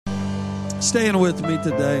Stand with me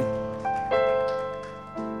today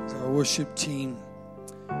as our worship team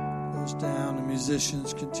goes down and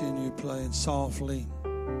musicians continue playing softly.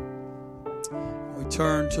 We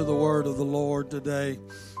turn to the word of the Lord today.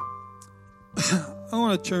 I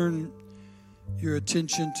want to turn your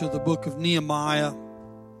attention to the book of Nehemiah,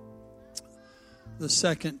 the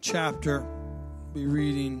second chapter. We'll be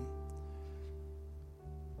reading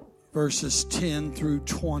verses 10 through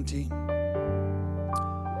 20.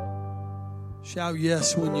 Shout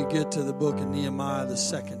yes when you get to the book of Nehemiah, the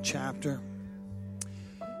second chapter.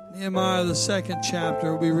 Nehemiah, the second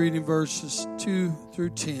chapter, we'll be reading verses 2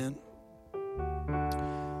 through 10.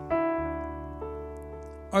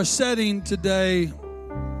 Our setting today is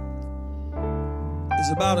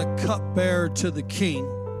about a cupbearer to the king.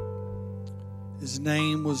 His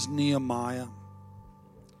name was Nehemiah.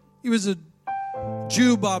 He was a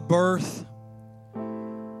Jew by birth.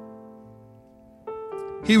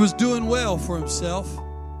 He was doing well for himself.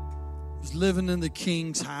 He was living in the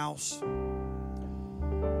king's house.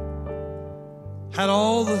 Had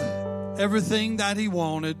everything that he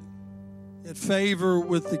wanted. He had favor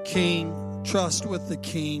with the king, trust with the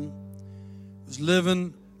king. Was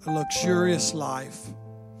living a luxurious life.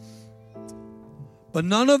 But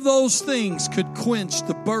none of those things could quench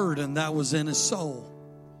the burden that was in his soul.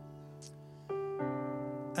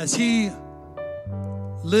 As he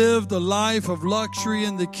lived a life of luxury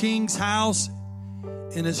in the king's house,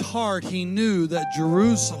 in his heart he knew that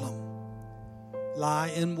Jerusalem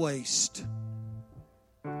lay in waste.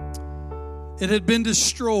 It had been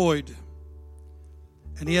destroyed,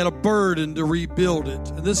 and he had a burden to rebuild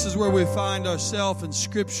it. And this is where we find ourselves in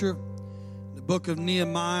Scripture, the book of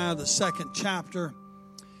Nehemiah, the second chapter,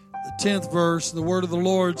 the 10th verse. The word of the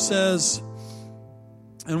Lord says,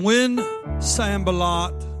 "And when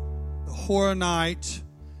Sanballat the Horonite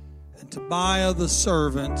and Tobiah the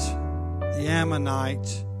servant, the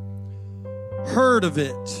Ammonite, heard of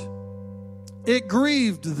it, it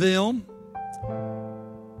grieved them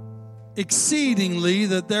exceedingly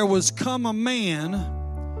that there was come a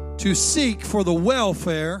man to seek for the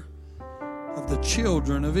welfare of the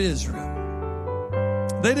children of Israel."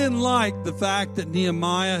 They didn't like the fact that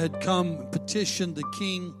Nehemiah had come and petitioned the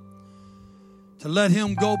king to let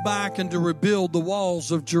him go back and to rebuild the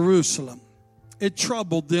walls of Jerusalem. It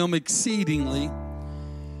troubled them exceedingly.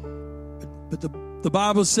 But the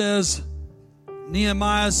Bible says,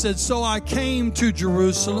 Nehemiah said, "So I came to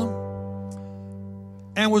Jerusalem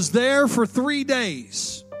and was there for 3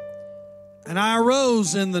 days. And I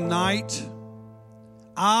arose in the night,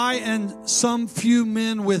 I and some few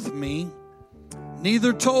men with me.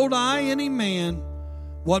 Neither told I any man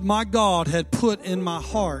what my God had put in my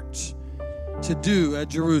heart to do at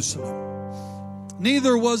Jerusalem.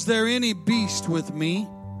 Neither was there any beast with me,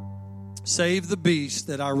 save the beast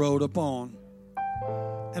that I rode upon.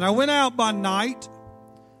 And I went out by night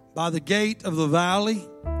by the gate of the valley,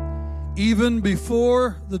 even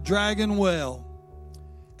before the dragon well,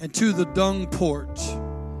 and to the dung port.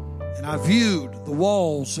 And I viewed the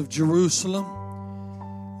walls of Jerusalem,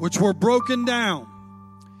 which were broken down,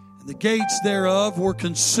 and the gates thereof were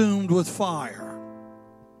consumed with fire.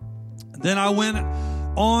 And then I went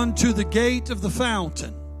on to the gate of the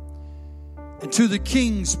fountain, and to the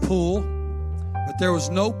king's pool, but there was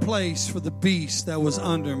no place for the beast that was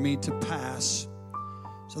under me to pass.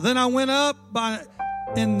 So then I went up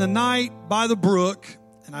in the night by the brook,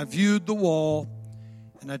 and I viewed the wall,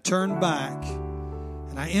 and I turned back,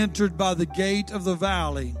 and I entered by the gate of the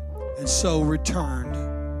valley, and so returned."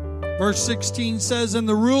 Verse 16 says, "And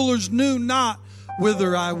the rulers knew not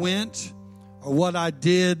whither I went, or what I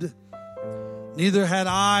did, neither had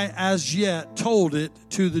I as yet told it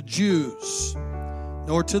to the Jews,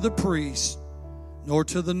 nor to the priests, nor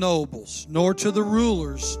to the nobles, nor to the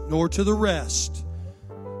rulers, nor to the rest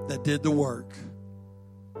that did the work.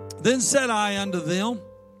 Then said I unto them,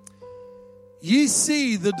 Ye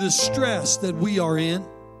see the distress that we are in.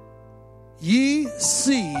 Ye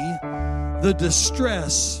see the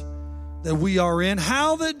distress that we are in,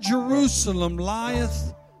 how that Jerusalem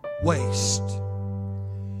lieth waste,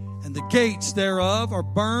 and the gates thereof are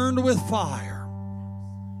burned with fire.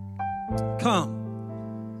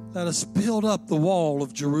 Come, let us build up the wall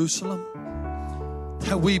of Jerusalem,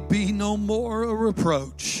 that we be no more a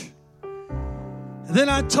reproach. And then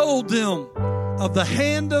I told them of the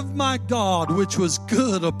hand of my God, which was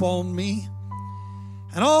good upon me,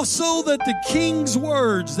 and also that the king's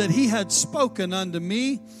words that he had spoken unto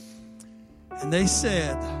me. And they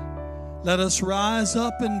said, Let us rise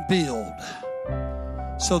up and build.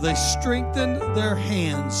 So they strengthened their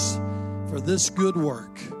hands for this good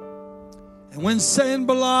work. And when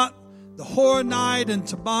Sanballat the Horonite and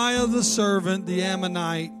Tobiah the servant, the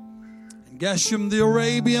Ammonite, and Geshem the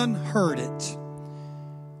Arabian heard it,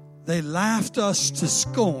 they laughed us to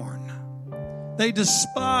scorn. They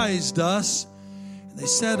despised us, and they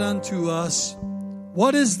said unto us,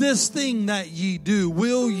 what is this thing that ye do?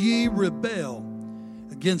 Will ye rebel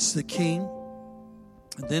against the king?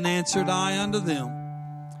 And then answered I unto them,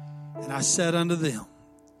 and I said unto them,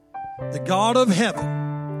 the God of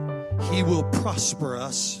heaven, He will prosper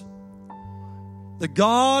us. The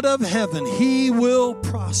God of heaven, He will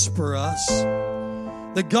prosper us.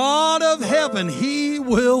 The God of heaven, He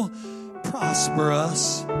will prosper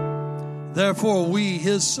us. Therefore we,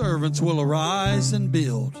 His servants, will arise and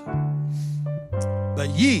build.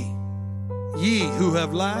 But ye who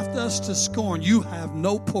have laughed us to scorn, you have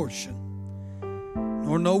no portion,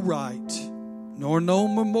 nor no right, nor no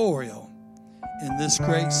memorial in this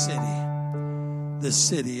great city, the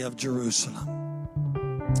city of Jerusalem.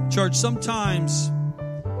 Church, sometimes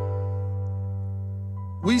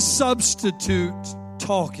we substitute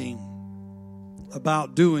talking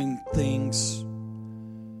about doing things.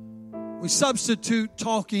 We substitute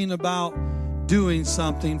talking about doing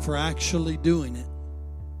something for actually doing it.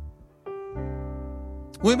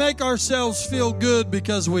 We make ourselves feel good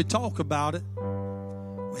because we talk about it.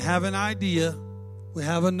 We have an idea. We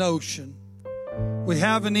have a notion. We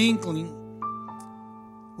have an inkling.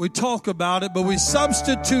 We talk about it, but we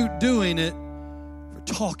substitute doing it for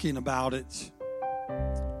talking about it.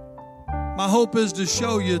 My hope is to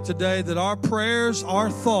show you today that our prayers, our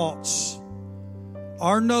thoughts,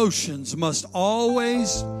 our notions must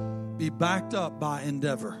always be backed up by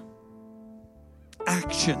endeavor.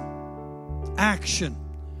 Action. Action.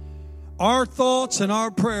 Our thoughts and our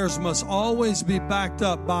prayers must always be backed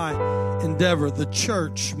up by endeavor. The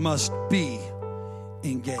church must be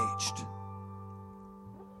engaged.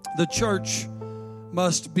 The church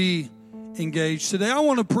must be engaged. Today, I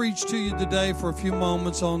want to preach to you today for a few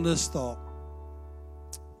moments on this thought.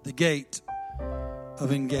 The gate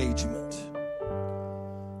of engagement.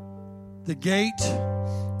 The gate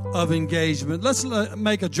of engagement. Let's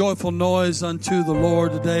make a joyful noise unto the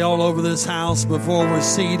Lord today all over this house before we're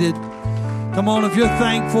seated. Come on, if you're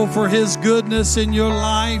thankful for His goodness in your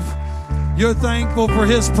life, you're thankful for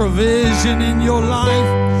His provision in your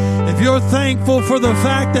life, if you're thankful for the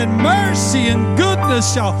fact that mercy and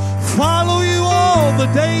goodness shall follow you all the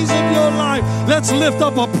days of your life, let's lift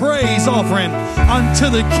up a praise offering unto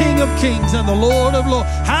the King of Kings and the Lord of Lords.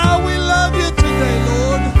 How we love you today,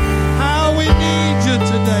 Lord. How we need you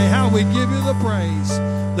today. How we give you the praise,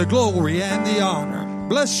 the glory, and the honor.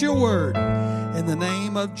 Bless your word in the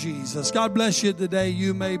name of Jesus. God bless you today.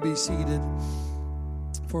 You may be seated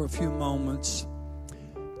for a few moments.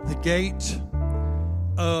 The gate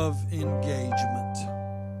of engagement.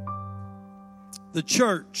 The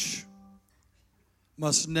church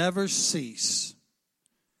must never cease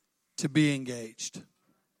to be engaged.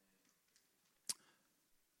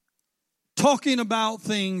 Talking about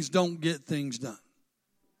things don't get things done.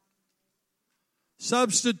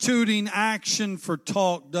 Substituting action for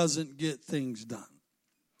talk doesn't get things done.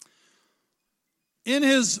 In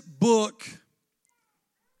his book,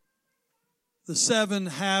 The 7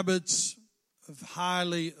 Habits of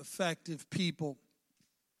Highly Effective People,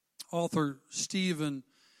 author Stephen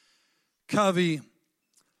Covey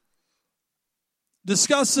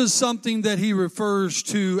discusses something that he refers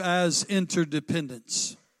to as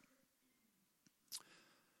interdependence.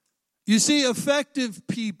 You see, effective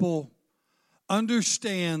people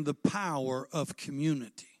understand the power of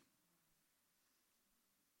community.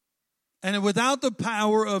 And without the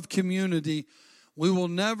power of community, we will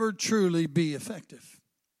never truly be effective.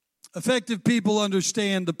 Effective people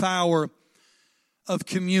understand the power of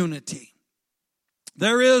community.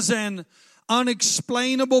 There is an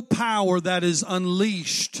unexplainable power that is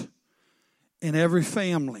unleashed in every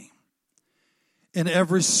family, in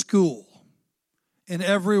every school, in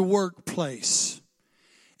every workplace,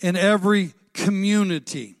 in every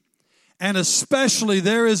community. And especially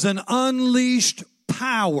there is an unleashed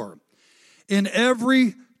power in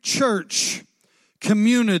every church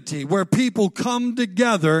community where people come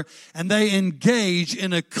together and they engage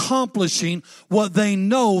in accomplishing what they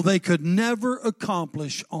know they could never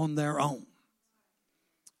accomplish on their own.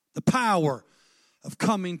 The power of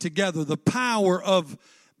coming together, the power of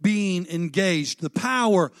being engaged, the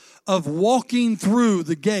power of walking through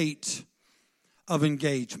the gate of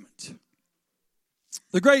engagement.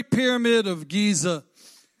 The Great Pyramid of Giza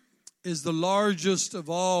is the largest of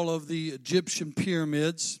all of the Egyptian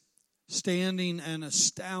pyramids, standing an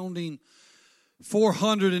astounding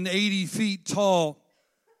 480 feet tall.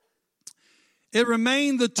 It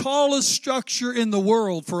remained the tallest structure in the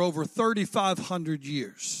world for over 3,500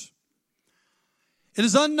 years. It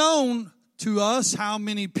is unknown to us how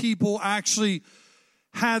many people actually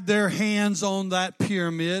had their hands on that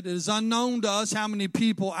pyramid. It is unknown to us how many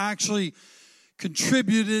people actually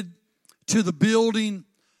contributed to the building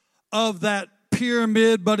of that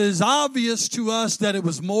pyramid, but it is obvious to us that it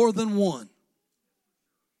was more than one.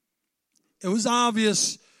 It was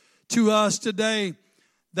obvious to us today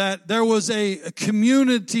that there was a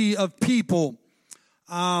community of people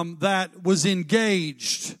that was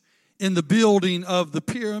engaged in the building of the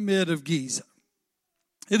Pyramid of Giza.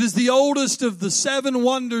 It is the oldest of the 7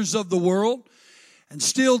 wonders of the world, and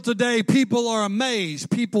still today people are amazed.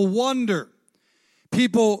 People wonder.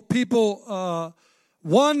 People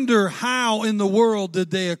wonder how in the world did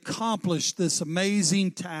they accomplish this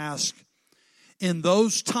amazing task in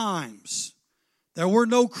those times. There were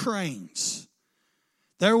no cranes.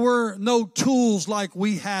 There were no tools like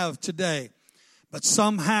we have today. But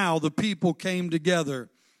somehow the people came together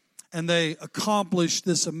and they accomplished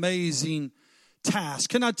this amazing task.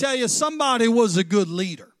 Can I tell you, somebody was a good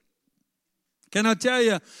leader? Can I tell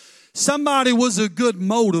you, somebody was a good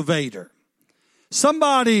motivator?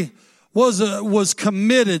 Somebody was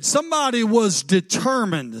committed. Somebody was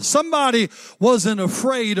determined. Somebody wasn't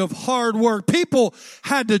afraid of hard work. People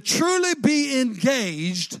had to truly be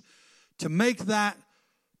engaged to make that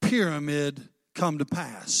pyramid come to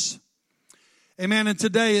pass. Amen. And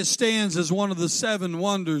today it stands as one of the 7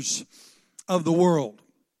 wonders of the world.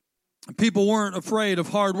 People weren't afraid of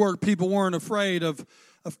hard work. People weren't afraid of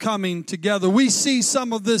coming together. We see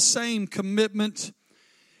some of this same commitment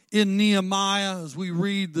in Nehemiah as we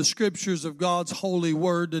read the scriptures of God's holy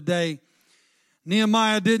word today.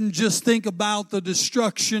 Nehemiah didn't just think about the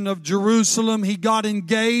destruction of Jerusalem. He got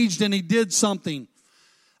engaged and he did something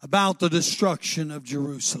about the destruction of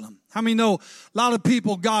Jerusalem. How many know a lot of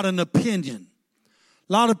people got an opinion?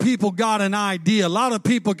 A lot of people got an idea. A lot of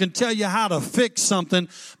people can tell you how to fix something,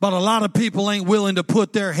 but a lot of people ain't willing to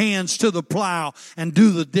put their hands to the plow and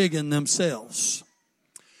do the digging themselves.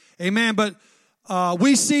 Amen. But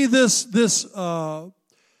we see this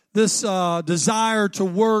desire to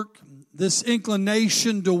work, this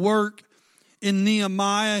inclination to work in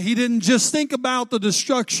Nehemiah. He didn't just think about the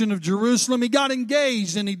destruction of Jerusalem. He got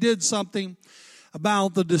engaged and he did something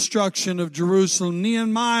about the destruction of Jerusalem.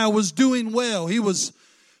 Nehemiah was doing well. He was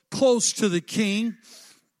close to the king.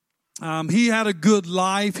 He had a good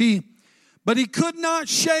life. But he could not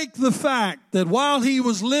shake the fact that while he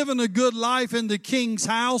was living a good life in the king's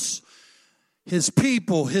house, his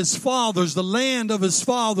people, his fathers, the land of his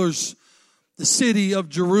fathers, the city of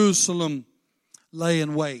Jerusalem lay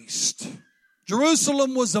in waste.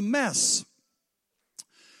 Jerusalem was a mess.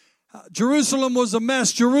 Jerusalem was a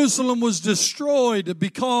mess. Jerusalem was destroyed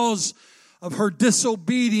because of her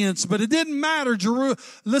disobedience. But it didn't matter.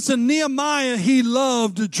 Listen, Nehemiah, he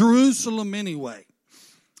loved Jerusalem anyway.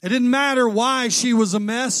 It didn't matter why she was a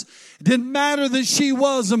mess. It didn't matter that she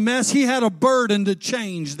was a mess. He had a burden to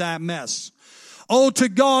change that mess. Oh, to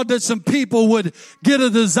God that some people would get a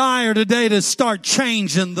desire today to start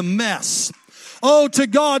changing the mess. Oh, to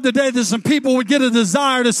God today that some people would get a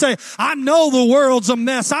desire to say, I know the world's a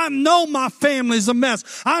mess. I know my family's a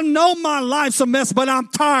mess. I know my life's a mess, but I'm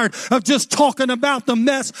tired of just talking about the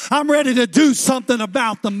mess. I'm ready to do something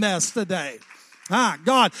about the mess today.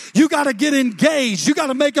 God, you got to get engaged. You got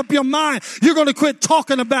to make up your mind. You're going to quit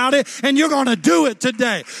talking about it and you're going to do it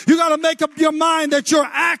today. You got to make up your mind that your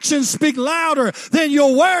actions speak louder than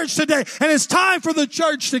your words today. And it's time for the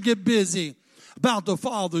church to get busy about the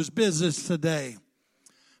Father's business today.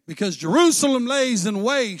 Because Jerusalem lays in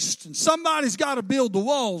waste and somebody's got to build the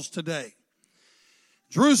walls today.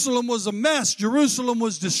 Jerusalem was a mess. Jerusalem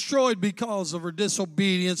was destroyed because of her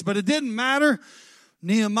disobedience, but it didn't matter.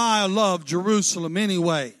 Nehemiah loved Jerusalem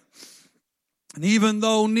anyway. And even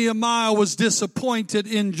though Nehemiah was disappointed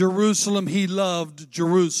in Jerusalem, he loved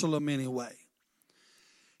Jerusalem anyway.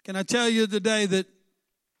 Can I tell you today that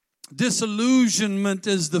disillusionment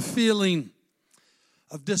is the feeling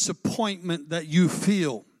of disappointment that you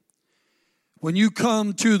feel when you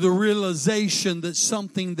come to the realization that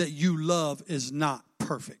something that you love is not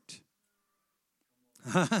perfect.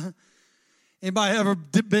 Anybody ever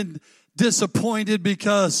been disappointed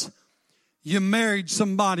because you married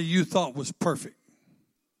somebody you thought was perfect?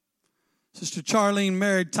 Sister Charlene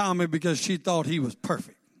married Tommy because she thought he was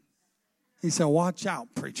perfect. He said, watch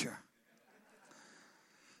out, preacher.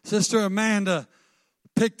 Sister Amanda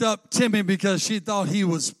picked up Timmy because she thought he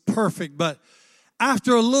was perfect. But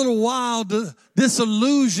after a little while,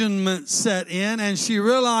 disillusionment set in and she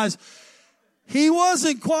realized he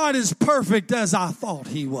wasn't quite as perfect as I thought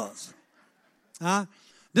he was.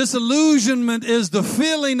 Disillusionment is the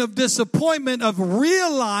feeling of disappointment, of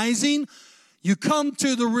realizing you come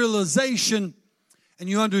to the realization and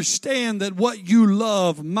you understand that what you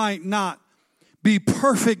love might not be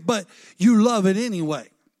perfect, but you love it anyway.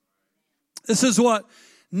 This is what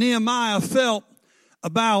Nehemiah felt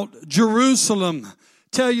about Jerusalem.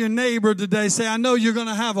 Tell your neighbor today, say, I know you're going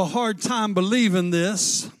to have a hard time believing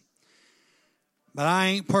this, but I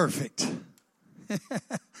ain't perfect.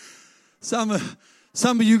 Some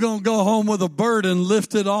of you going to go home with a burden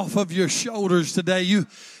lifted off of your shoulders today.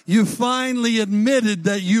 You finally admitted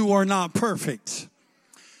that you are not perfect.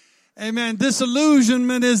 Amen.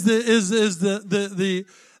 Disillusionment is the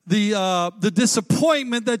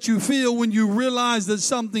disappointment that you feel when you realize that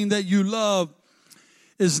something that you love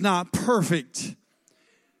is not perfect.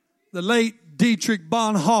 The late Dietrich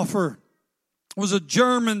Bonhoeffer was a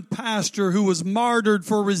German pastor who was martyred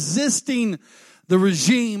for resisting the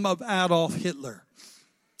regime of Adolf Hitler.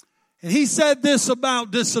 And he said this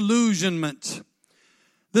about disillusionment.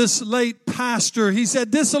 This late pastor, he said,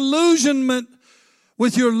 disillusionment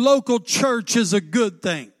with your local church is a good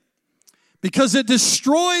thing because it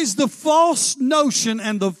destroys the false notion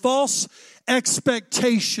and the false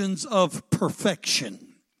expectations of perfection.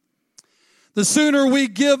 The sooner we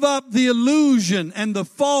give up the illusion and the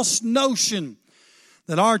false notion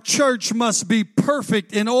that our church must be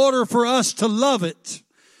perfect in order for us to love it,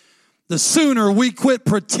 the sooner we quit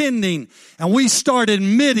pretending and we start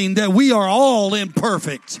admitting that we are all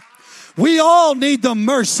imperfect. We all need the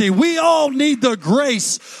mercy. We all need the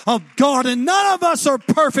grace of God. And none of us are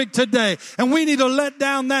perfect today. And we need to let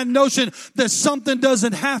down that notion that something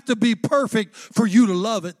doesn't have to be perfect for you to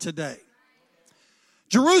love it today.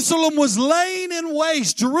 Jerusalem was laying in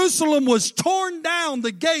waste. Jerusalem was torn down.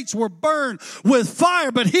 The gates were burned with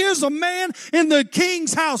fire. But here's a man in the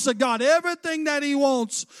king's house that got everything that he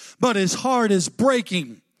wants, but his heart is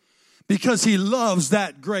breaking because he loves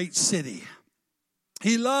that great city.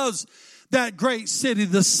 He loves that great city,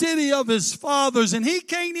 the city of his fathers, and he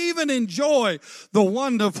can't even enjoy the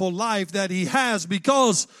wonderful life that he has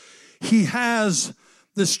because he has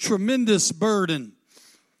this tremendous burden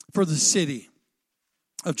for the city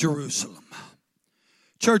of Jerusalem.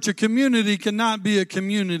 Church, a community cannot be a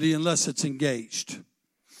community unless it's engaged.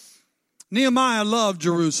 Nehemiah loved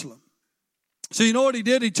Jerusalem. So you know what he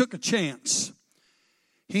did? He took a chance.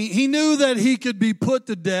 He knew that he could be put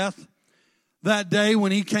to death that day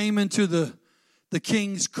when he came into the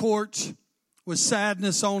king's court with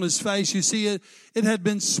sadness on his face. You see, it had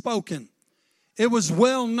been spoken. It was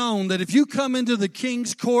well known that if you come into the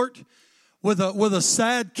king's court with a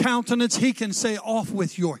sad countenance, he can say, off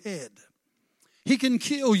with your head. He can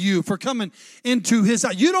kill you for coming into his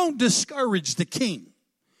house. You don't discourage the king.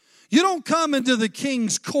 You don't come into the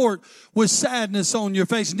king's court with sadness on your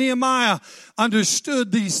face. Nehemiah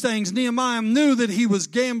understood these things. Nehemiah knew that he was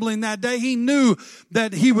gambling that day. He knew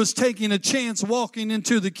that he was taking a chance walking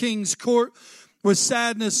into the king's court with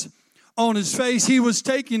sadness on his face. He was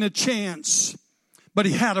taking a chance, but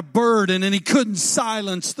he had a burden and he couldn't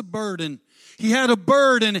silence the burden. He had a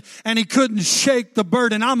burden and he couldn't shake the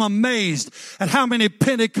burden. I'm amazed at how many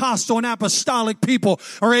Pentecostal and apostolic people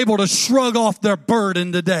are able to shrug off their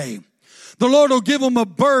burden today. The Lord will give them a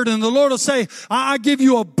burden. The Lord will say, I give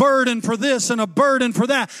you a burden for this and a burden for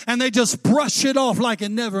that. And they just brush it off like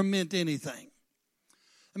it never meant anything.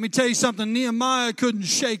 Let me tell you something. Nehemiah couldn't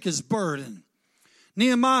shake his burden.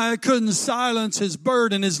 Nehemiah couldn't silence his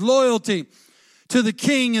burden, his loyalty to the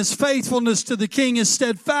king, his faithfulness to the king, his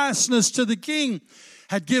steadfastness to the king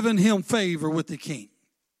had given him favor with the king.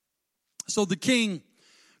 So the king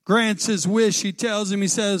grants his wish. He tells him, he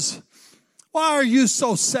says, why are you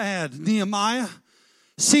so sad, Nehemiah,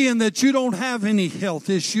 seeing that you don't have any health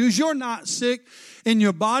issues? You're not sick in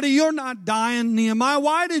your body. You're not dying, Nehemiah.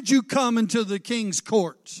 Why did you come into the king's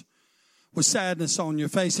court with sadness on your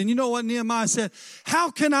face? And you know what Nehemiah said?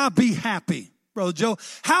 How can I be happy? Brother Joe,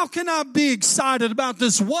 how can I be excited about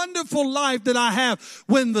this wonderful life that I have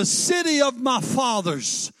when the city of my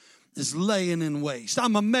fathers is laying in waste?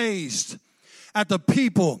 I'm amazed at the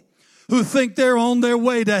people who think they're on their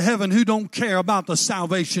way to heaven who don't care about the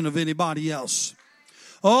salvation of anybody else.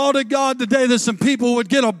 Oh, to God today that some people would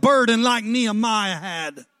get a burden like Nehemiah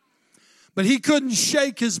had. But he couldn't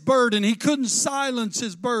shake his burden. He couldn't silence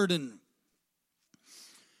his burden.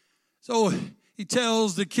 So he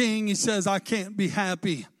tells the king, he says, I can't be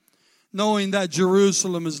happy knowing that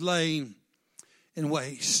Jerusalem is laying in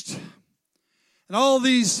waste. And all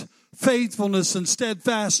these faithfulness and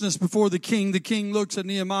steadfastness before the king looks at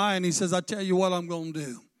Nehemiah and he says, I tell you what I'm going to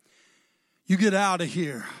do. You get out of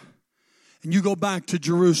here and you go back to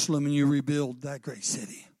Jerusalem and you rebuild that great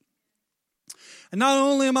city. And not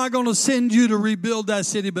only am I going to send you to rebuild that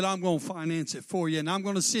city, but I'm going to finance it for you. And I'm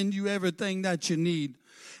going to send you everything that you need.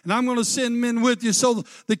 And I'm going to send men with you. So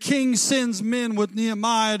the king sends men with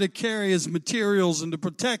Nehemiah to carry his materials and to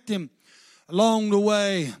protect him along the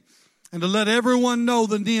way. And to let everyone know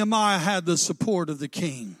that Nehemiah had the support of the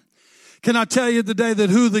king. Can I tell you today that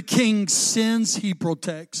who the king sends, he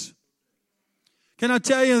protects? Can I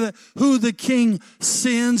tell you that who the king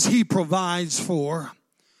sends, he provides for?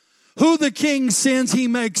 Who the king sends, he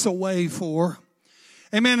makes a way for.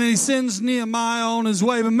 Amen. And he sends Nehemiah on his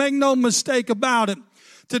way. But make no mistake about it.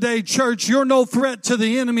 Today, church, you're no threat to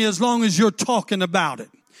the enemy as long as you're talking about it.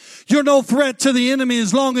 You're no threat to the enemy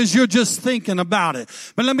as long as you're just thinking about it.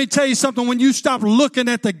 But let me tell you something. When you stop looking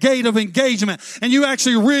at the gate of engagement and you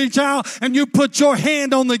actually reach out and you put your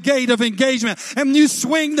hand on the gate of engagement and you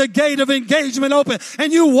swing the gate of engagement open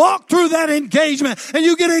and you walk through that engagement and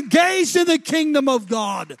you get engaged in the kingdom of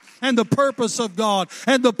God and the purpose of God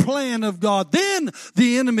and the plan of God, then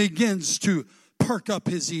the enemy begins to perk up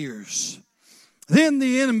his ears. Then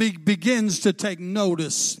the enemy begins to take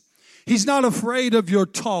notice. He's not afraid of your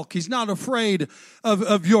talk. He's not afraid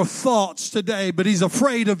of your thoughts today, but he's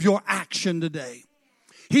afraid of your action today.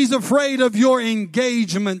 He's afraid of your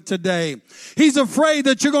engagement today. He's afraid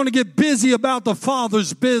that you're going to get busy about the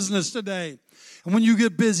Father's business today. And when you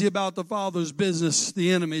get busy about the Father's business,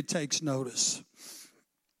 the enemy takes notice.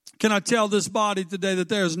 Can I tell this body today that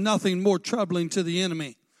there is nothing more troubling to the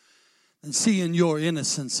enemy than seeing your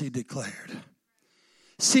innocency declared,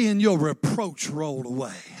 seeing your reproach rolled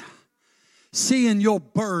away, seeing your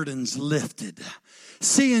burdens lifted,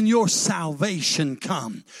 seeing your salvation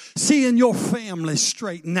come, seeing your family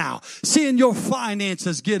straighten out, seeing your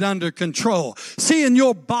finances get under control, seeing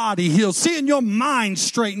your body healed, seeing your mind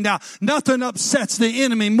straightened out. Nothing upsets the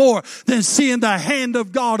enemy more than seeing the hand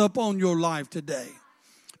of God upon your life today.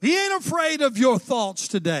 He ain't afraid of your thoughts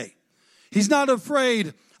today. He's not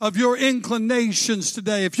afraid of your inclinations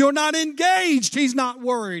today. If you're not engaged, he's not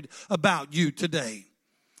worried about you today.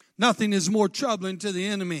 Nothing is more troubling to the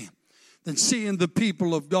enemy than seeing the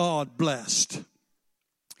people of God blessed.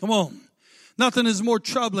 Come on. Nothing is more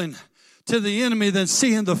troubling to the enemy than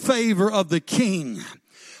seeing the favor of the king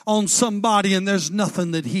on somebody and there's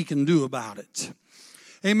nothing that he can do about it.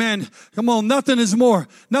 Amen. Come on. Nothing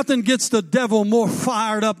gets the devil more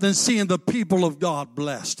fired up than seeing the people of God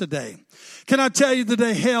blessed today. Can I tell you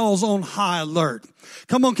today, hell's on high alert.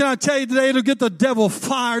 Come on, can I tell you today, it'll get the devil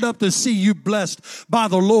fired up to see you blessed by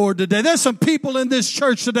the Lord today. There's some people in this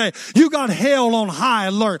church today, you got hell on high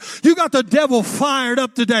alert. You got the devil fired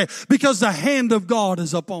up today because the hand of God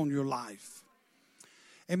is upon your life.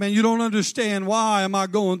 Amen. You don't understand, why am I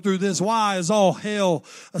going through this? Why is all hell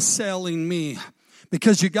assailing me?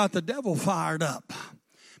 Because you got the devil fired up.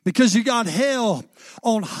 Because you got hell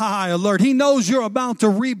on high alert. He knows you're about to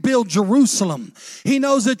rebuild Jerusalem. He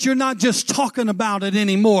knows that you're not just talking about it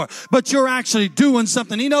anymore, but you're actually doing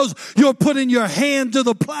something. He knows you're putting your hand to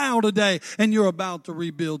the plow today and you're about to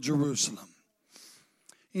rebuild Jerusalem.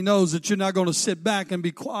 He knows that you're not going to sit back and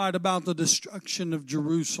be quiet about the destruction of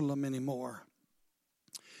Jerusalem anymore.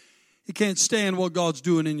 He can't stand what God's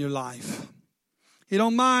doing in your life. He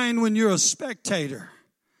don't mind when you're a spectator.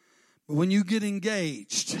 But when you get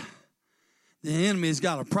engaged, the enemy's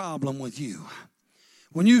got a problem with you.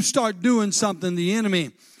 When you start doing something, the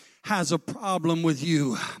enemy has a problem with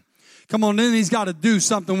you. Come on, then he's got to do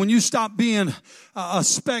something. When you stop being a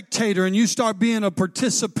spectator and you start being a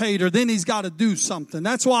participator, then he's got to do something.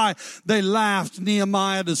 That's why they laughed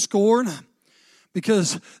Nehemiah to scorn.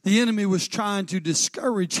 Because the enemy was trying to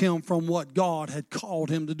discourage him from what God had called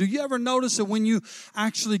him to do. You ever notice that when you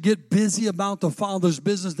actually get busy about the Father's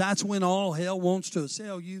business, that's when all hell wants to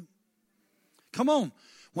assail you? Come on.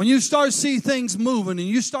 When you start seeing things moving and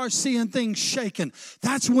you start seeing things shaking,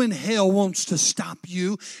 that's when hell wants to stop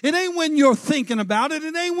you. It ain't when you're thinking about it.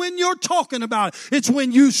 It ain't when you're talking about it. It's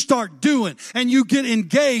when you start doing and you get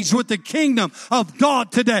engaged with the kingdom of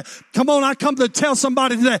God today. Come on, I come to tell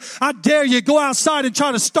somebody today, I dare you, go outside and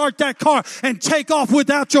try to start that car and take off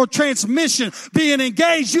without your transmission being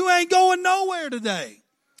engaged. You ain't going nowhere today.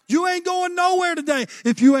 You ain't going nowhere today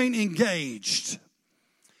if you ain't engaged.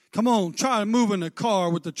 Come on, try moving a car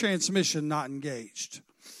with the transmission not engaged.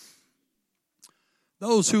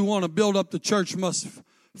 Those who want to build up the church must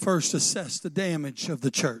first assess the damage of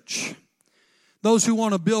the church. Those who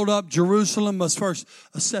want to build up Jerusalem must first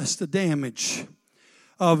assess the damage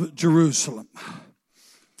of Jerusalem.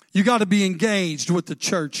 You got to be engaged with the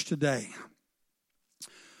church today.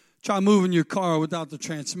 Try moving your car without the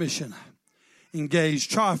transmission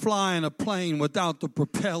engaged. Try flying a plane without the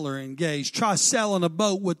propeller engaged. Try sailing a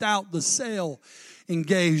boat without the sail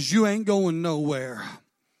engaged. You ain't going nowhere.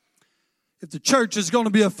 If the church is going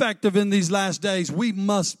to be effective in these last days, we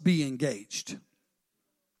must be engaged.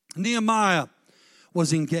 Nehemiah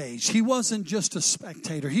was engaged. He wasn't just a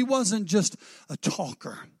spectator. He wasn't just a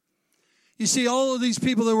talker. You see, all of these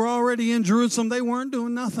people that were already in Jerusalem, they weren't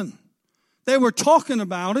doing nothing. They were talking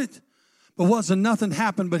about it, but wasn't nothing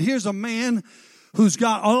happened. But here's a man who's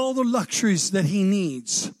got all the luxuries that he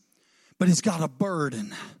needs, but he's got a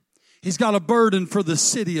burden. He's got a burden for the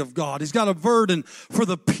city of God. He's got a burden for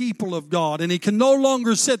the people of God. And he can no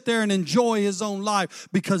longer sit there and enjoy his own life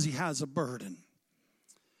because he has a burden.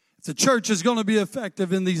 If the church is going to be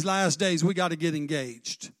effective in these last days, we got to get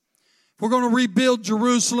engaged. If we're going to rebuild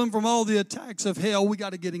Jerusalem from all the attacks of hell, we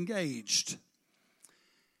got to get engaged.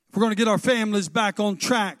 If we're going to get our families back on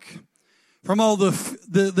track from all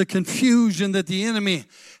the confusion that the enemy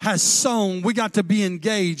has sown, we got to be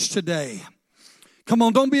engaged today. Come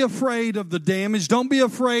on, don't be afraid of the damage. Don't be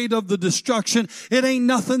afraid of the destruction. It ain't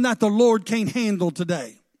nothing that the Lord can't handle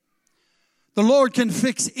today. The Lord can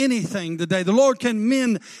fix anything today. The Lord can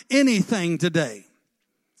mend anything today.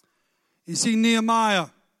 You see, Nehemiah,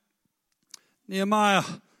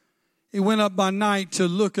 he went up by night to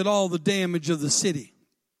look at all the damage of the city.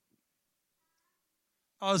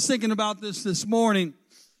 I was thinking about this morning.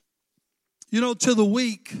 You know, to the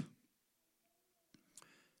weak,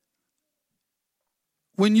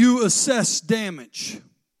 when you assess damage,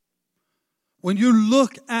 when you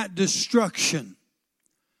look at destruction,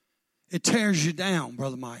 it tears you down,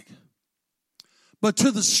 Brother Mike. But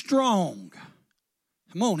to the strong,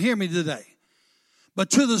 come on, hear me today.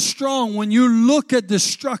 But to the strong, when you look at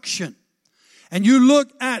destruction and you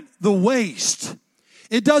look at the waste,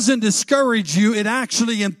 it doesn't discourage you. It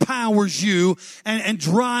actually empowers you and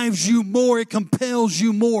drives you more. It compels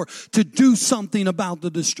you more to do something about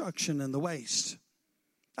the destruction and the waste.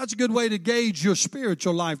 That's a good way to gauge your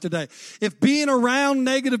spiritual life today. If being around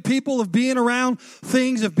negative people, if being around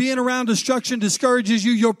things, if being around destruction discourages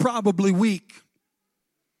you, you're probably weak.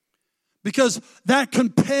 Because that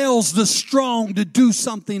compels the strong to do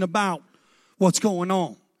something about what's going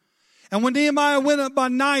on. And when Nehemiah went up by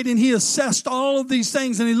night and he assessed all of these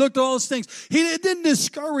things and he looked at all those things, it didn't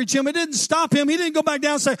discourage him. It didn't stop him. He didn't go back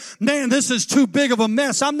down and say, man, this is too big of a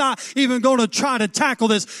mess. I'm not even going to try to tackle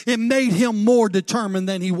this. It made him more determined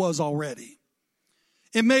than he was already.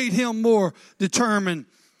 It made him more determined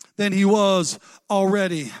than he was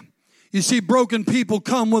already. You see, broken people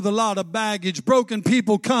come with a lot of baggage. Broken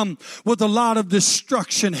people come with a lot of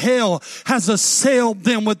destruction. Hell has assailed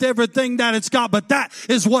them with everything that it's got. But that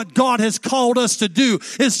is what God has called us to do,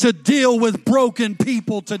 is to deal with broken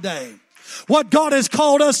people today. What God has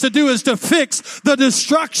called us to do is to fix the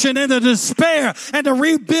destruction and the despair and to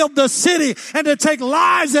rebuild the city and to take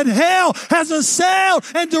lives that hell has assailed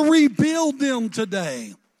and to rebuild them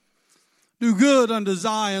today. Do good unto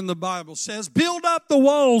Zion, the Bible says. Build up the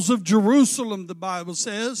walls of Jerusalem, the Bible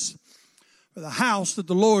says. For the house that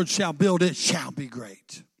the Lord shall build, it shall be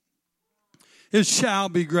great. It shall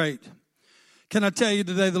be great. Can I tell you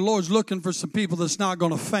today, the Lord's looking for some people that's not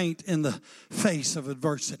going to faint in the face of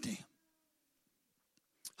adversity.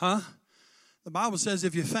 Huh? The Bible says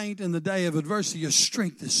if you faint in the day of adversity, your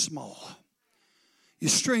strength is small. Your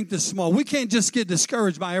strength is small. We can't just get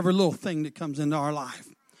discouraged by every little thing that comes into our life.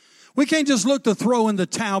 We can't just look to throw in the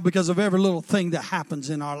towel because of every little thing that happens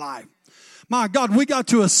in our life. My God, we got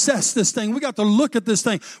to assess this thing. We got to look at this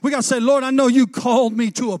thing. We got to say, Lord, I know you called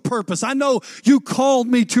me to a purpose. I know you called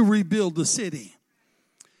me to rebuild the city.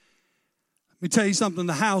 Let me tell you something.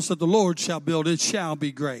 The house that the Lord shall build, it shall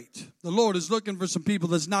be great. The Lord is looking for some people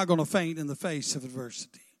that's not going to faint in the face of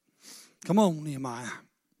adversity. Come on, Nehemiah.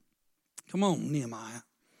 Come on, Nehemiah.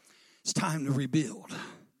 It's time to rebuild.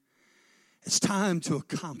 It's time to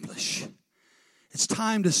accomplish. It's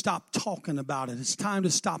time to stop talking about it. It's time to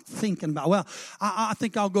stop thinking about, well, I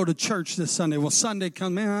think I'll go to church this Sunday. Well, Sunday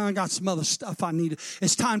comes, man, I got some other stuff I need.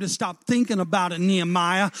 It's time to stop thinking about it,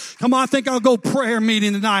 Nehemiah. Come on, I think I'll go prayer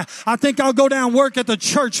meeting tonight. I think I'll go down work at the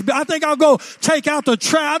church. I think I'll go take out the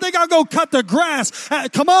trash. I think I'll go cut the grass.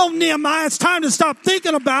 Come on, Nehemiah. It's time to stop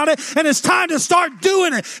thinking about it, and it's time to start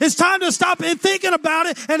doing it. It's time to stop thinking about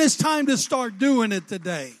it, and it's time to start doing it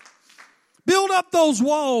today. Build up those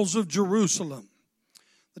walls of Jerusalem.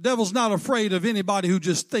 The devil's not afraid of anybody who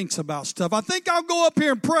just thinks about stuff. I think I'll go up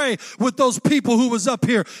here and pray with those people who was up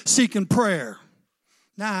here seeking prayer.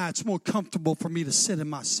 Nah, it's more comfortable for me to sit in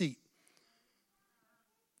my seat.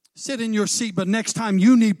 Sit in your seat, but next time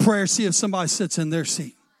you need prayer, see if somebody sits in their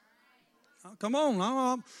seat. Oh, come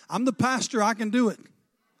on, I'm the pastor. I can do it.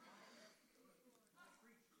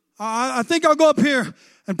 I think I'll go up here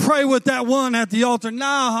and pray with that one at the altar.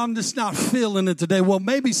 Now I'm just not feeling it today. Well,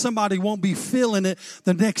 maybe somebody won't be feeling it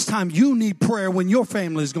the next time you need prayer when your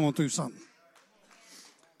family is going through something.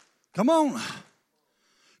 Come on.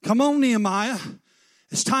 Come on, Nehemiah.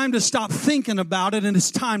 It's time to stop thinking about it and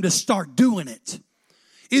it's time to start doing it.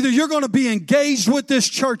 Either you're going to be engaged with this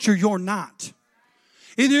church or you're not.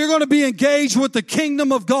 Either you're going to be engaged with the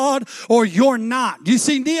kingdom of God or you're not. You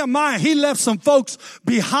see, Nehemiah, he left some folks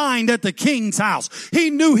behind at the king's house. He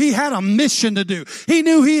knew he had a mission to do. He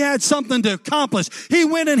knew he had something to accomplish. He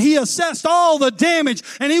went and he assessed all the damage,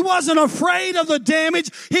 and he wasn't afraid of the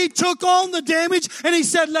damage. He took on the damage and he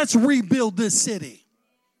said, let's rebuild this city.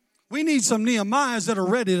 We need some Nehemiahs that are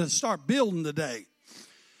ready to start building today.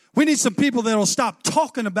 We need some people that will stop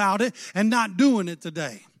talking about it and not doing it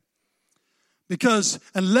today. Because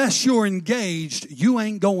unless you're engaged, you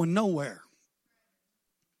ain't going nowhere.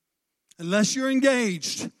 Unless you're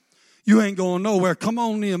engaged, you ain't going nowhere. Come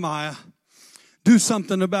on, Nehemiah. Do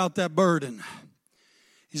something about that burden.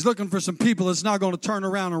 He's looking for some people that's not going to turn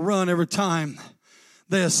around and run every time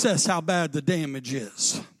they assess how bad the damage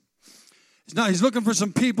is. He's looking for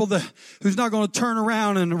some people who's not going to turn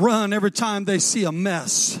around and run every time they see a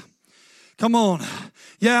mess. Come on.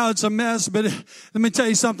 Yeah, it's a mess, but let me tell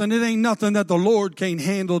you something. It ain't nothing that the Lord can't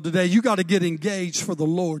handle today. You got to get engaged for the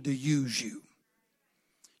Lord to use you.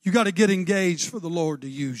 You got to get engaged for the Lord to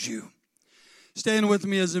use you. Stand with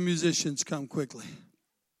me as the musicians come quickly.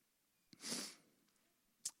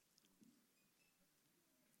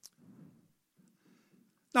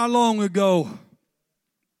 Not long ago,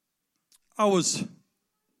 I was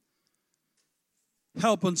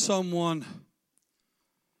helping someone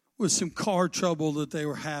with some car trouble that they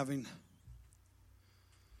were having.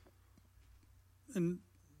 And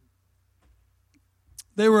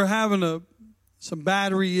they were having some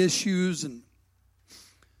battery issues and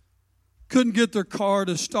couldn't get their car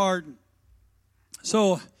to start.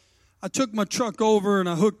 So I took my truck over and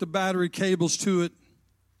I hooked the battery cables to it.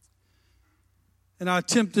 And I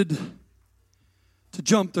attempted to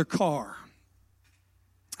jump their car.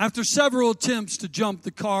 After several attempts to jump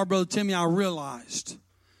the car, Brother Timmy, I realized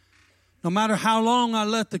no matter how long I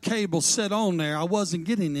let the cable sit on there, I wasn't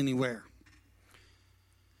getting anywhere.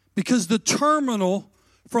 Because the terminal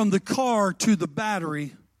from the car to the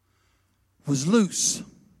battery was loose.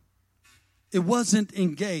 It wasn't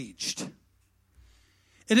engaged.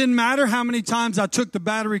 It didn't matter how many times I took the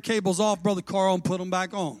battery cables off, Brother Carl, and put them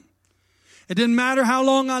back on. It didn't matter how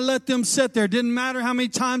long I let them sit there. It didn't matter how many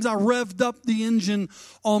times I revved up the engine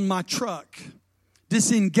on my truck.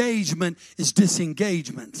 Disengagement is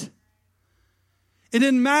disengagement. It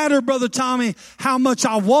didn't matter, Brother Tommy, how much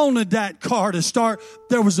I wanted that car to start.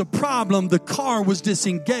 There was a problem. The car was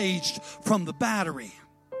disengaged from the battery.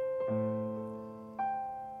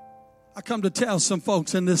 I come to tell some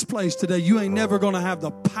folks in this place today, you ain't never going to have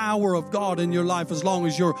the power of God in your life as long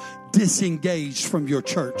as you're disengaged from your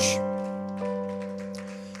church.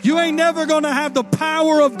 You ain't never going to have the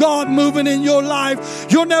power of God moving in your life.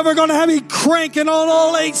 You're never going to be cranking on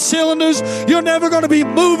all 8 cylinders. You're never going to be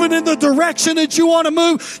moving in the direction that you want to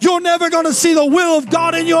move. You're never going to see the will of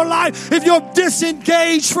God in your life if you're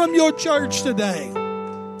disengaged from your church today.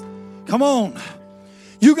 Come on.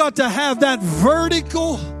 You got to have that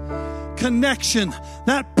vertical connection,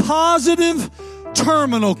 that positive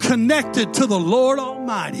terminal connected to the Lord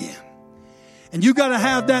Almighty. And you got to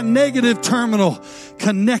have that negative terminal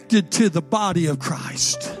connected to the body of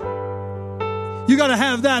Christ. You got to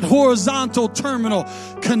have that horizontal terminal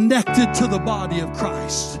connected to the body of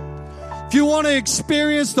Christ. If you want to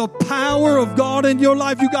experience the power of God in your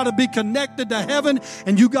life, you got to be connected to heaven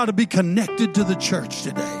and you got to be connected to the church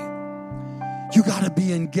today. You got to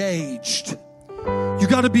be engaged. You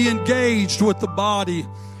got to be engaged with the body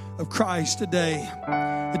of Christ today.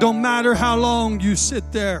 It don't matter how long you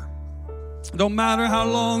sit there. It don't matter how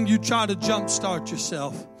long you try to jumpstart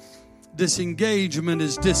yourself. Disengagement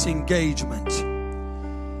is disengagement.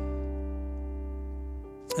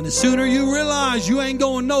 And the sooner you realize you ain't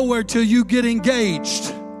going nowhere till you get engaged,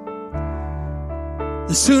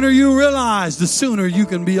 the sooner you realize, the sooner you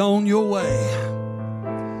can be on your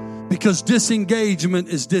way. Because disengagement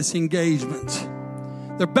is disengagement.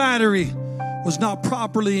 Their battery was not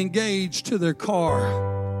properly engaged to their car.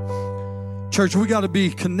 Church, we got to be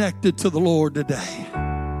connected to the Lord today.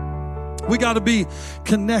 We got to be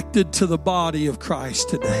connected to the body of Christ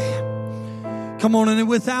today. Come on, and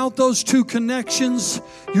without those two connections,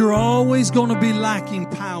 you're always going to be lacking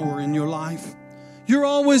power in your life. You're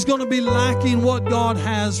always going to be lacking what God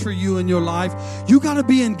has for you in your life. You got to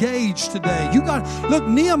be engaged today. Look,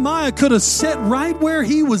 Nehemiah could have sat right where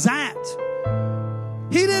he was at.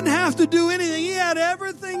 He didn't have to do anything. He had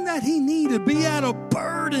everything that he needed. But he had a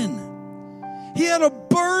burden. He had a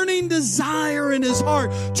burning desire in his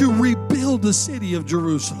heart to rebuild the city of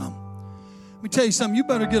Jerusalem. Let me tell you something. You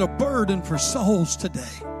better get a burden for souls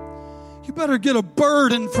today. You better get a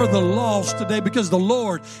burden for the lost today, because the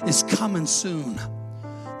Lord is coming soon.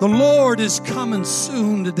 The Lord is coming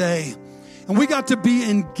soon today. And we got to be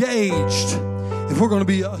engaged if we're going to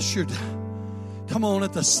be ushered. Come on,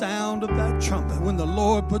 at the sound of that trumpet, when the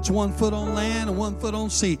Lord puts one foot on land and one foot on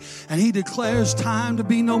sea, and he declares time to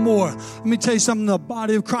be no more. Let me tell you something. The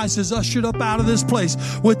body of Christ is ushered up out of this place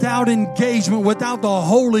without engagement, without the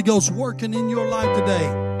Holy Ghost working in your life today.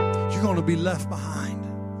 You're going to be left behind.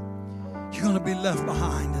 You're going to be left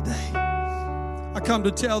behind today. I come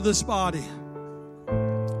to tell this body,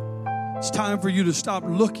 it's time for you to stop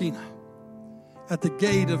looking at the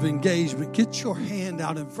gate of engagement. Get your hand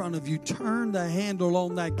out in front of you. Turn the handle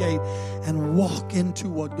on that gate and walk into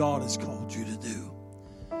what God has called you to do.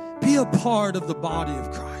 Be a part of the body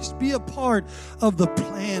of Christ. Be a part of the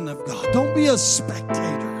plan of God. Don't be a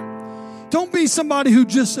spectator. Don't be somebody who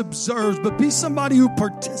just observes, but be somebody who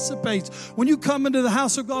participates. When you come into the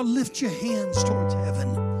house of God, lift your hands towards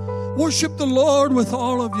heaven. Worship the Lord with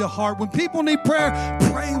all of your heart. When people need prayer,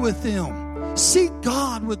 pray with them. Seek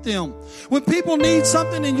God with them. When people need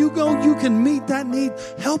something and you go, you can meet that need.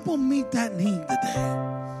 Help them meet that need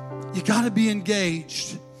today. You got to be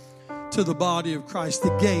engaged to the body of Christ,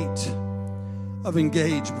 the gate of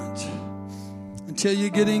engagement. Until you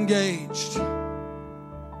get engaged,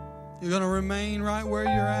 you're going to remain right where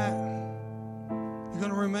you're at. You're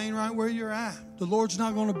going to remain right where you're at. The Lord's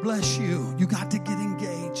not going to bless you. You got to get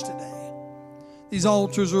engaged today. These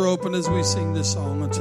altars are open as we sing this song.